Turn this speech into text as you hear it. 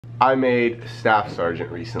I made Staff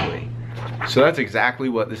Sergeant recently. So that's exactly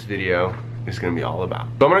what this video is gonna be all about.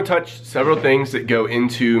 So I'm gonna touch several things that go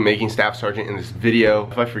into making Staff Sergeant in this video.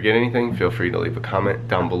 If I forget anything, feel free to leave a comment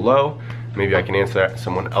down below. Maybe I can answer that,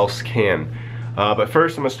 someone else can. But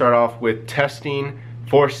first I'm gonna start off with testing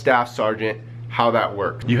for Staff Sergeant, how that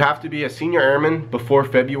works. You have to be a senior airman before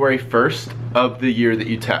February 1st of the year that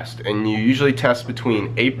you test. And you usually test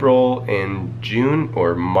between April and June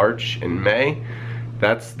or March and May.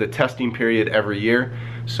 That's the testing period every year.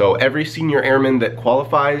 So every senior airman that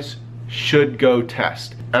qualifies should go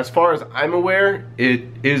test. As far as I'm aware, it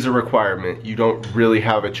is a requirement. You don't really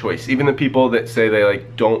have a choice. Even the people that say they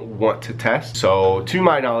don't want to test. So to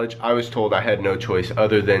my knowledge, I was told I had no choice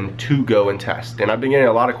other than to go and test. And I've been getting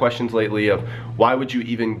a lot of questions lately of why would you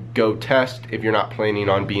even go test if you're not planning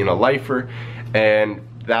on being a lifer? And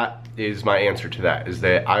that is my answer to that, is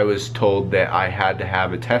that I was told that I had to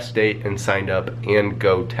have a test date and signed up and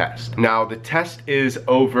go test. Now the test is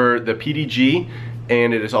over the PDG,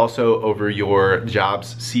 and it is also over your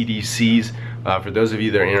job's CDCs. For those of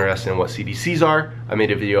you that are interested in what CDCs are, I made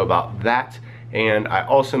a video about that. And I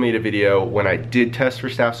also made a video when I did test for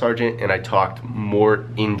Staff Sergeant, and I talked more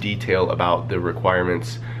in detail about the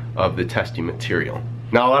requirements of the testing material.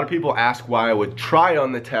 Now a lot of people ask why I would try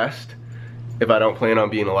on the test if I don't plan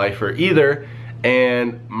on being a lifer either.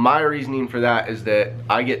 And my reasoning for that is that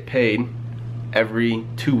I get paid every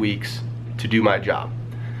 2 weeks to do my job.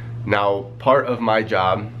 Now, part of my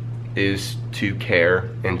job is to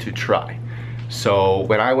care and to try. So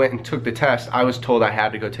when I went and took the test, I was told I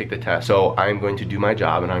had to go take the test. So I'm going to do my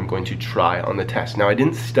job and I'm going to try on the test. Now I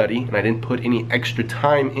didn't study and I didn't put any extra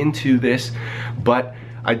time into this, but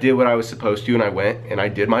I did what I was supposed to, and I went and I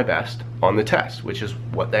did my best on the test, which is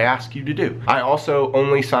what they ask you to do. I also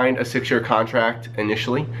only signed a 6-year contract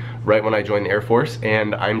initially, right when I joined the Air Force,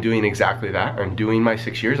 and I'm doing exactly that. I'm doing my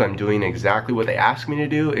 6 years. I'm doing exactly what they asked me to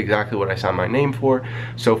do, exactly what I signed my name for.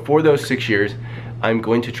 So for those 6 years, I'm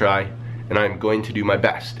going to try and I'm going to do my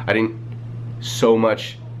best. I didn't so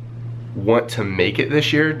much want to make it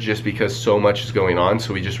this year just because so much is going on.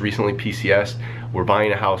 So we just recently PCS'd. We're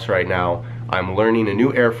buying a house right now. I'm learning a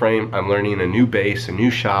new airframe, I'm learning a new base, a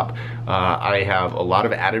new shop. I have a lot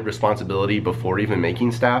of added responsibility before even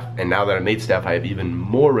making staff, and now that I made staff, I have even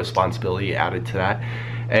more responsibility added to that.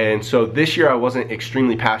 And so this year I wasn't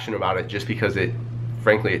extremely passionate about it just because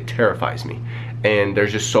frankly, it terrifies me. And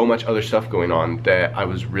there's just so much other stuff going on that I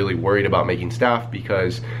was really worried about making staff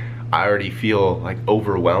because I already feel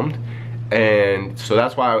overwhelmed. And so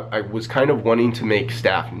that's why I was kind of wanting to make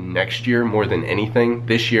staff next year more than anything.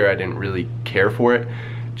 This year I didn't really care for it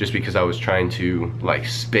just because I was trying to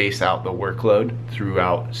space out the workload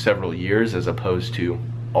throughout several years as opposed to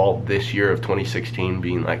all this year of 2016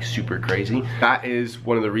 being super crazy. That is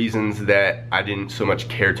one of the reasons that I didn't so much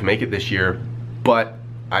care to make it this year, but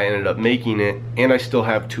I ended up making it, and I still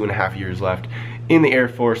have 2.5 years left in the Air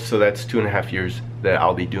Force, so that's 2.5 years that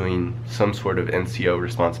I'll be doing some sort of NCO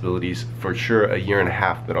responsibilities. For sure, 1.5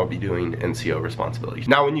 years that I'll be doing NCO responsibilities.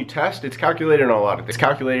 Now when you test, it's calculated on a lot of things. It's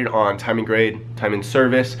calculated on time and grade, time in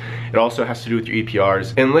service. It also has to do with your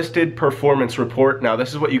EPRs. Enlisted performance report. Now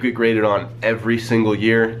this is what you get graded on every single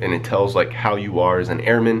year, and it tells how you are as an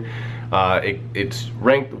airman. It's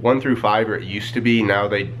ranked 1 through 5, or it used to be. Now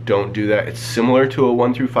they don't do that. It's similar to a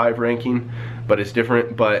 1 through 5 ranking, but it's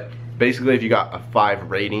different. But basically if you got a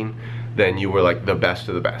 5 rating, then you were the best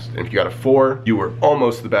of the best. And if you got a 4, you were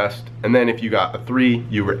almost the best. And then if you got a 3,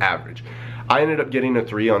 you were average. I ended up getting a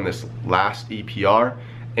 3 on this last EPR,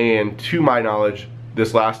 and to my knowledge,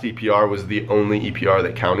 this last EPR was the only EPR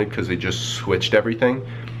that counted because they just switched everything.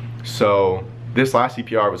 So this last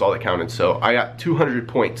EPR was all that counted. So I got 200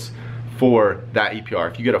 points for that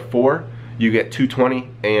EPR. If you get a 4, you get 220,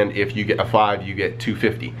 and if you get a 5, you get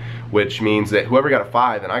 250, which means that whoever got a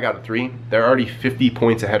 5 and I got a 3, they're already 50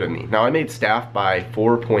 points ahead of me. Now I made staff by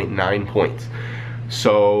 4.9 points.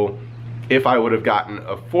 So if I would have gotten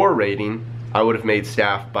a 4 rating, I would have made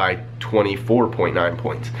staff by 24.9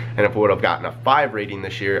 points. And if I would have gotten a 5 rating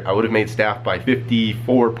this year, I would have made staff by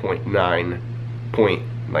 54.9 points.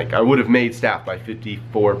 I would have made staff by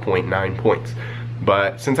 54.9 points.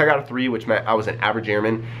 But since I got a 3, which meant I was an average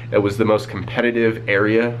airman, it was the most competitive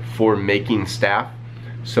area for making staff.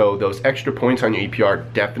 So those extra points on your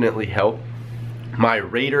EPR definitely help. My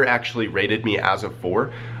rater actually rated me as a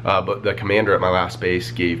 4, but the commander at my last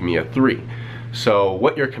base gave me a 3. So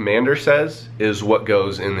what your commander says is what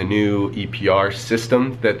goes in the new EPR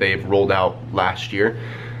system that they've rolled out last year.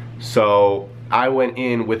 So I went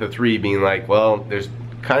in with a 3 being well, there's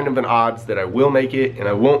kind of an odds that I will make it and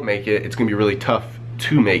I won't make it. It's gonna be really tough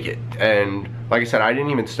to make it. And like I said, I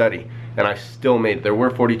didn't even study. and I still made it. There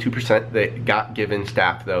were 42% that got given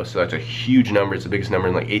staff though, so that's a huge number. It's the biggest number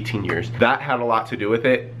in like 18 years. That had a lot to do with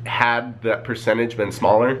it. Had that percentage been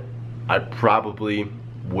smaller, I probably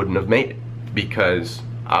wouldn't have made it, because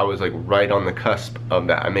I was like right on the cusp of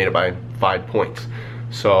that. I made it by 5 points.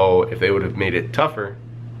 So if they would have made it tougher,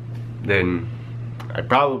 then I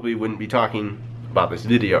probably wouldn't be talking about this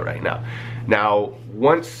video right now. Now,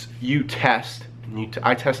 once you test,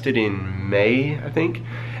 I tested in May, I think,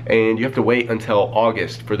 and you have to wait until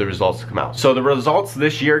August for the results to come out. So the results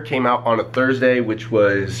this year came out on a Thursday, which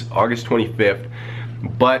was August 25th.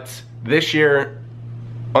 But this year,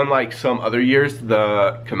 unlike some other years,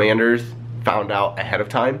 the commanders found out ahead of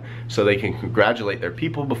time so they can congratulate their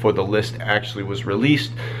people before the list actually was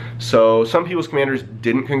released. So some people's commanders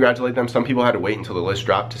didn't congratulate them. Some people had to wait until the list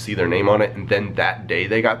dropped to see their name on it, and then that day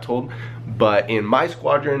they got told. But in my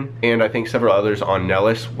squadron, and I think several others on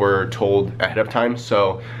Nellis, were told ahead of time.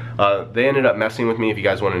 So they ended up messing with me. If you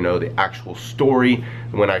guys want to know the actual story,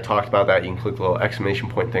 when I talked about that, you can click the little exclamation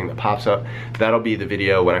point thing that pops up. That'll be the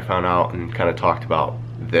video when I found out and kind of talked about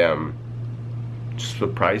them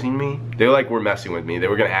surprising me. They like were messing with me. They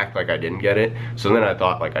were gonna act like I didn't get it. So then I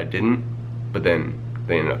thought like I didn't, but then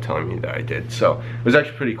they ended up telling me that I did. So it was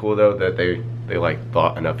actually pretty cool though that they like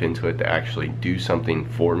thought enough into it to actually do something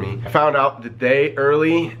for me. I found out the day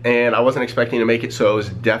early and I wasn't expecting to make it, so it was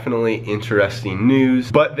definitely interesting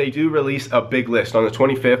news. But they do release a big list. On the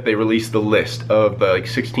 25th, they released the list of the like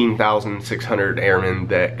 16,600 airmen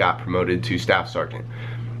that got promoted to staff sergeant.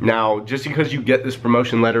 Now, just because you get this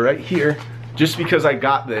promotion letter right here, just because I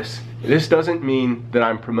got this doesn't mean that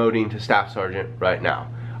I'm promoting to staff sergeant right now.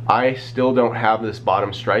 I still don't have this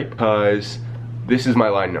bottom stripe because this is my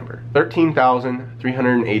line number,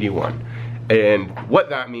 13,381. And what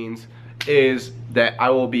that means is that I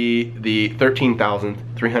will be the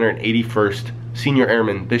 13,381st senior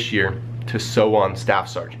airman this year to sew on staff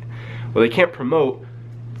sergeant. Well, they can't promote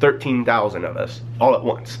 13,000 of us all at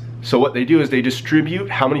once. So what they do is they distribute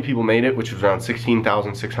how many people made it, which was around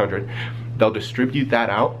 16,600. They'll distribute that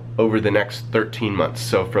out over the next 13 months.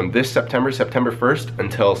 So from this September 1st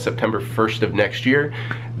until September 1st of next year,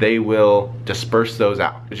 they will disperse those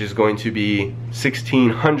out, which is going to be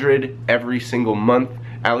 1,600 every single month.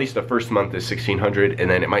 At least the first month is 1,600, and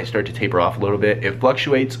then it might start to taper off a little bit. It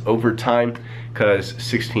fluctuates over time because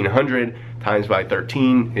 1,600 times by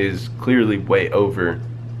 13 is clearly way over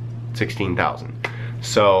 16,000.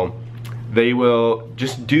 So they will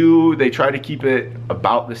just they try to keep it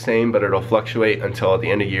about the same, but it'll fluctuate until at the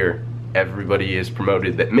end of the year, everybody is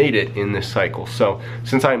promoted that made it in this cycle. So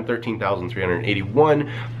since I'm 13,381,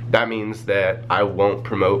 that means that I won't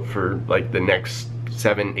promote for like the next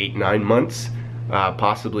 7, 8, 9 months,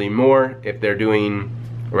 possibly more. If they're doing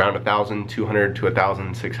around 1,200 to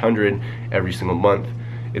 1,600 every single month,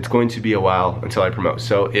 it's going to be a while until I promote.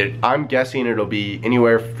 So I'm guessing it'll be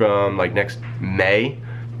anywhere from like next May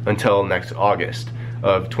until next August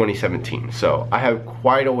of 2017. So I have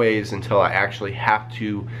quite a ways until I actually have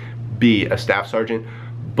to be a staff sergeant.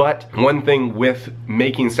 But one thing with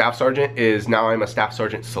making staff sergeant is now I'm a staff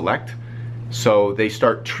sergeant select. So they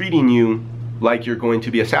start treating you like you're going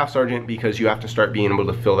to be a staff sergeant because you have to start being able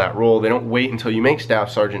to fill that role. They don't wait until you make staff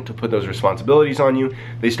sergeant to put those responsibilities on you.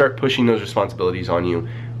 They start pushing those responsibilities on you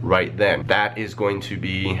right then. That is going to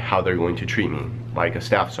be how they're going to treat me, like a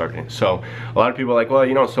staff sergeant. So a lot of people are like, well,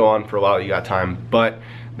 you don't sew on for a while, you got time, but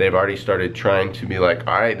they've already started trying to be like,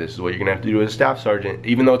 all right, this is what you're gonna have to do as a staff sergeant.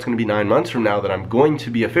 Even though it's gonna be 9 months from now that I'm going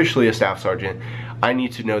to be officially a staff sergeant, I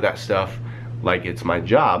need to know that stuff like it's my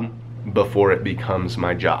job before it becomes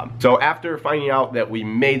my job. So after finding out that we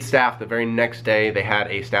made staff, the very next day they had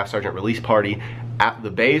a staff sergeant release party at the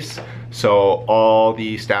base. So all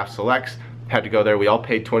the staff selects had to go there. We all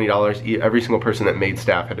paid $20. Every single person that made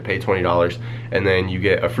staff had to pay $20, and then you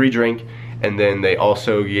get a free drink, and then they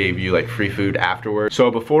also gave you like free food afterwards. So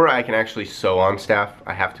before I can actually sew on staff,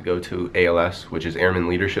 I have to go to ALS, which is Airman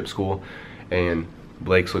Leadership School, and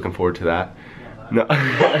Blake's looking forward to that. No.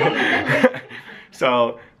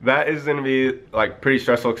 So that is gonna be like pretty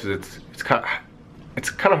stressful because it's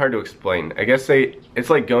kind of hard to explain. I guess it's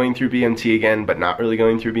like going through BMT again, but not really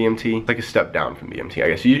going through BMT. It's like a step down from BMT, I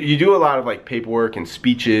guess. You do a lot of like paperwork and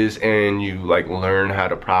speeches, and you like learn how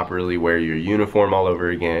to properly wear your uniform all over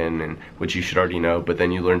again, and which you should already know, but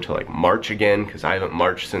then you learn to like march again, because I haven't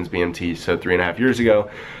marched since BMT, so 3.5 years ago.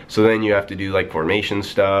 So then you have to do like formation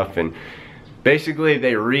stuff, and basically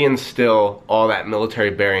they reinstill all that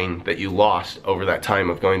military bearing that you lost over that time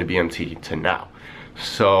of going to BMT to now.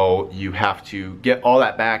 So you have to get all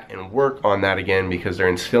that back and work on that again, because they're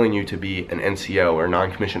instilling you to be an NCO or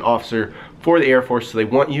non-commissioned officer for the Air Force. So they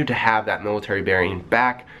want you to have that military bearing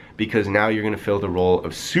back because now you're gonna fill the role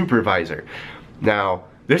of supervisor. Now,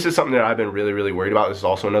 this is something that I've been really worried about. This is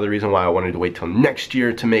also another reason why I wanted to wait till next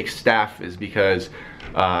year to make staff, is because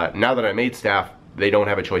now that I made staff, they don't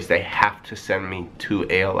have a choice. They have to send me to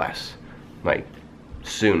ALS, like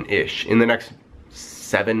soon-ish. In the next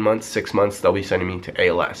 7 months, 6 months, they'll be sending me to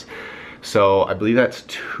ALS. So I believe that's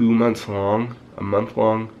 2 months long, a month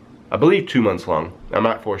long. I believe 2 months long. I'm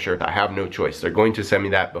not for sure. I have no choice. They're going to send me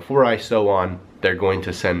that. Before I sew on, they're going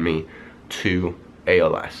to send me to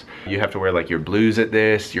ALS. You have to wear like your blues at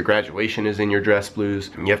this. Your graduation is in your dress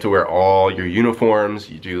blues. You have to wear all your uniforms.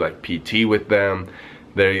 You do like PT with them.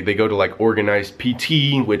 They go to like organized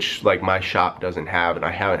PT, which like my shop doesn't have, and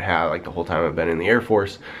I haven't had like the whole time I've been in the Air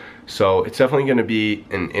Force. So it's definitely going to be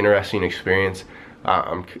an interesting experience.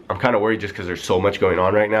 I'm kind of worried just because there's so much going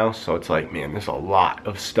on right now. So it's like, man, there's a lot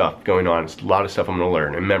of stuff going on. It's a lot of stuff I'm going to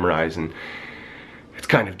learn and memorize, and it's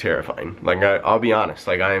kind of terrifying. Like, I'll be honest,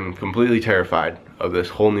 like I'm completely terrified of this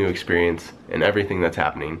whole new experience and everything that's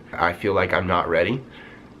happening. I feel like I'm not ready,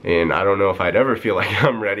 and I don't know if I'd ever feel like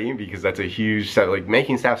I'm ready, because that's a huge step. Like,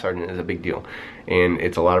 making staff sergeant is a big deal, and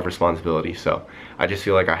it's a lot of responsibility. So I just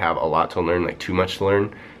feel like I have a lot to learn, like too much to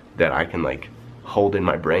learn that I can like hold in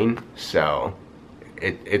my brain. So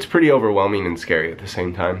it's pretty overwhelming and scary at the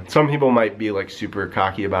same time. Some people might be like super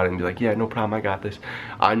cocky about it and be like, yeah, no problem, I got this.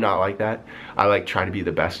 I'm not like that. I like try to be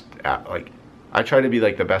the best at, like, I try to be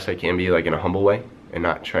like the best I can be, like in a humble way, and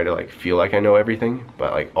not try to like feel like I know everything,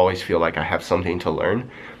 but like always feel like I have something to learn.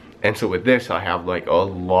 And so with this, I have like a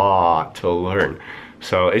lot to learn.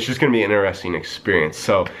 So it's just gonna be an interesting experience.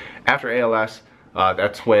 So after ALS,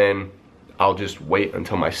 that's when I'll just wait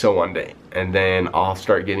until my sew-on day, and then I'll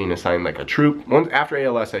start getting assigned like a troop. Once after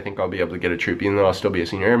ALS, I think I'll be able to get a troop, even though I'll still be a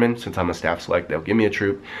senior airman. Since I'm a staff select, they'll give me a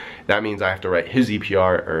troop. That means I have to write his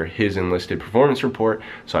EPR, or his enlisted performance report.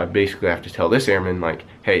 So I basically have to tell this airman like,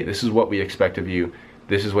 hey, this is what we expect of you.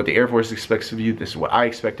 This is what the Air Force expects of you. This is what I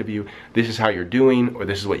expect of you. This is how you're doing, or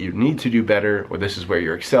this is what you need to do better, or this is where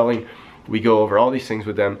you're excelling. We go over all these things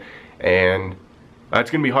with them, and it's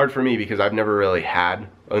gonna be hard for me because I've never really had,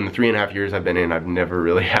 in the 3.5 years I've been in, I've never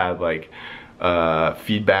really had like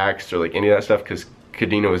feedbacks or like any of that stuff, because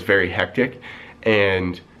Kadena was very hectic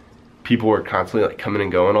and people were constantly like coming and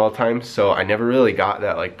going all the time. So I never really got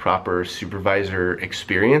that like proper supervisor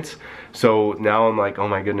experience. So now I'm like, oh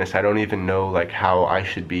my goodness, I don't even know like how I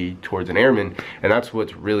should be towards an airman. And that's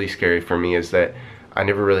what's really scary for me, is that I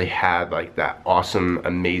never really had like that awesome,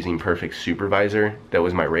 amazing, perfect supervisor that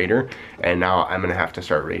was my rater, and now I'm gonna have to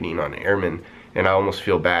start rating on airmen. And I almost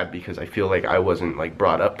feel bad because I feel like I wasn't like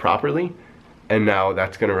brought up properly, and now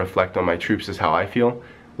that's gonna reflect on my troops as how I feel,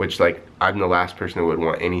 which like I'm the last person that would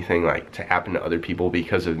want anything like to happen to other people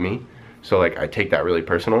because of me. So like I take that really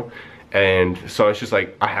personal, and so it's just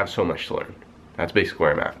like I have so much to learn. That's basically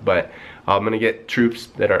where I'm at. But I'm gonna get troops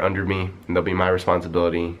that are under me, and they'll be my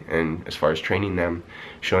responsibility. And as far as training them,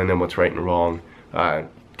 showing them what's right and wrong,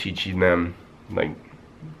 teaching them like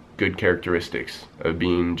good characteristics of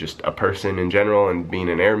being just a person in general and being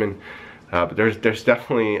an airman. But there's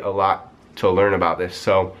definitely a lot to learn about this.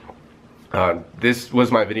 So this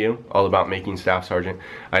was my video all about making staff sergeant.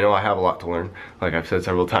 I know I have a lot to learn, like I've said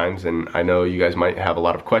several times, and I know you guys might have a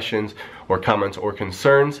lot of questions or comments or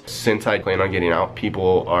concerns. Since I plan on getting out,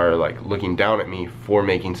 people are like looking down at me for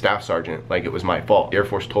making staff sergeant like it was my fault. The Air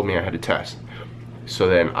Force told me I had to test, so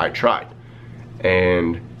then I tried,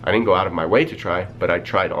 and I didn't go out of my way to try, but I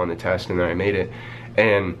tried on the test, and then I made it.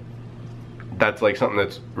 And that's like something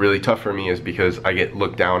that's really tough for me, is because I get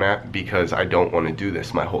looked down at because I don't want to do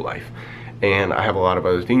this my whole life. And I have a lot of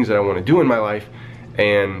other things that I want to do in my life,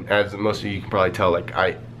 and as most of you can probably tell, like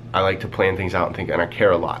I like to plan things out and think, and I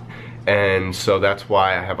care a lot. And so that's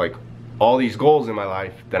why I have like all these goals in my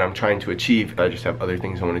life that I'm trying to achieve. I just have other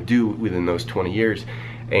things I want to do within those 20 years.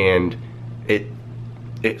 And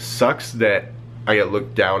it sucks that I get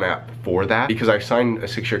looked down at for that, because I signed a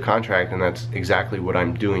 6-year contract, and that's exactly what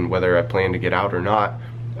I'm doing, whether I plan to get out or not.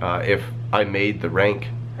 If I made the rank,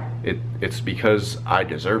 it's because I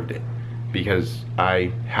deserved it, because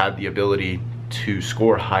I had the ability to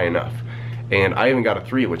score high enough. And I even got a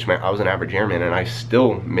 3, which meant I was an average airman, and I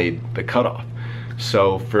still made the cutoff.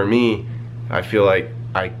 So for me, I feel like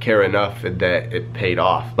I care enough that it paid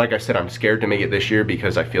off. Like I said, I'm scared to make it this year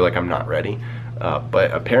because I feel like I'm not ready.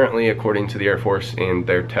 But apparently, according to the Air Force and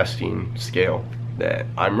their testing scale, that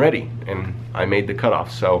I'm ready, and I made the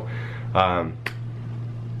cutoff. So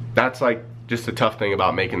that's like just a tough thing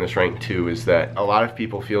about making this rank too, is that a lot of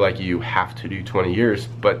people feel like you have to do 20 years,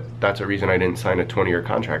 but that's a reason I didn't sign a 20-year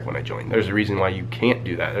contract when I joined. There's a reason why you can't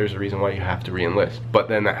do that. There's a reason why you have to re-enlist. But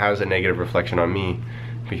then that has a negative reflection on me,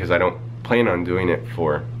 because I don't plan on doing it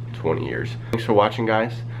for 20 years. Thanks for watching,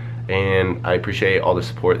 guys, and I appreciate all the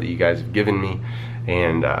support that you guys have given me,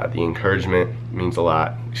 and the encouragement means a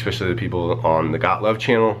lot, especially the people on the Got Love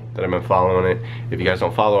channel that have been following it. If you guys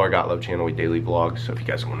don't follow our Got Love channel, we daily vlog, so if you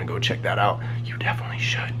guys want to go check that out, you definitely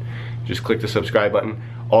should. Just click the subscribe button.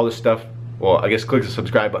 All this stuff, well, I guess click the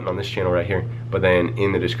subscribe button on this channel right here, but then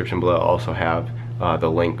in the description below I also have the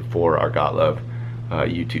link for our Got Love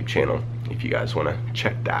YouTube channel if you guys want to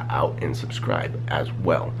check that out and subscribe as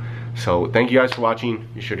well. So thank you guys for watching.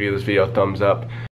 Be sure to give this video a thumbs up.